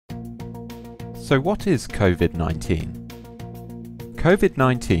So what is COVID-19?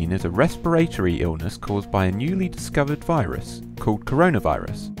 COVID-19 is a respiratory illness caused by a newly discovered virus called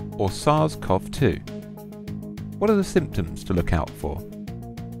coronavirus, or SARS-CoV-2. What are the symptoms to look out for?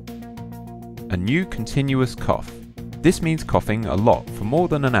 A new continuous cough. This means coughing a lot for more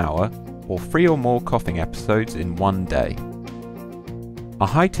than an hour, or 3 or more coughing episodes in one day. A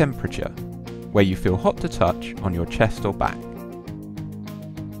high temperature, where you feel hot to touch on your chest or back.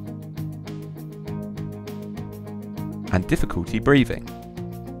 And difficulty breathing.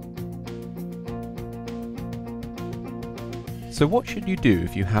 So what should you do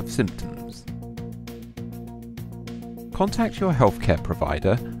if you have symptoms? Contact your healthcare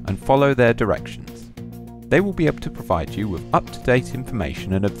provider and follow their directions. They will be able to provide you with up-to-date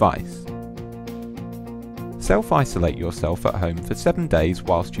information and advice. Self-isolate yourself at home for 7 days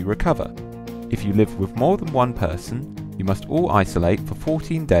whilst you recover. If you live with more than one person, you must all isolate for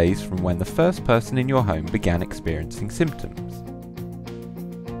 14 days from when the first person in your home began experiencing symptoms.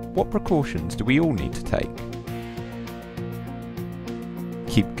 What precautions do we all need to take?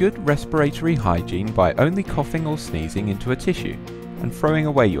 Keep good respiratory hygiene by only coughing or sneezing into a tissue and throwing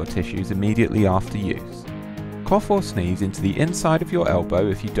away your tissues immediately after use. Cough or sneeze into the inside of your elbow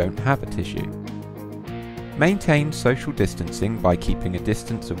if you don't have a tissue. Maintain social distancing by keeping a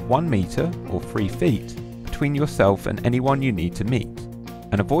distance of 1 meter or 3 feet between yourself and anyone you need to meet,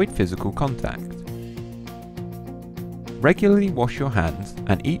 and avoid physical contact. Regularly wash your hands,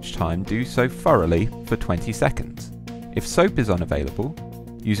 and each time do so thoroughly for 20 seconds. If soap is unavailable,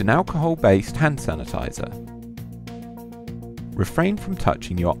 use an alcohol-based hand sanitizer. Refrain from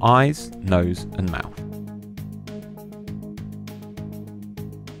touching your eyes, nose and mouth.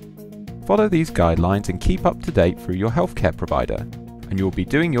 Follow these guidelines and keep up to date through your healthcare provider, and you'll be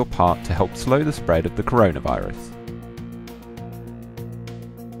doing your part to help slow the spread of the coronavirus.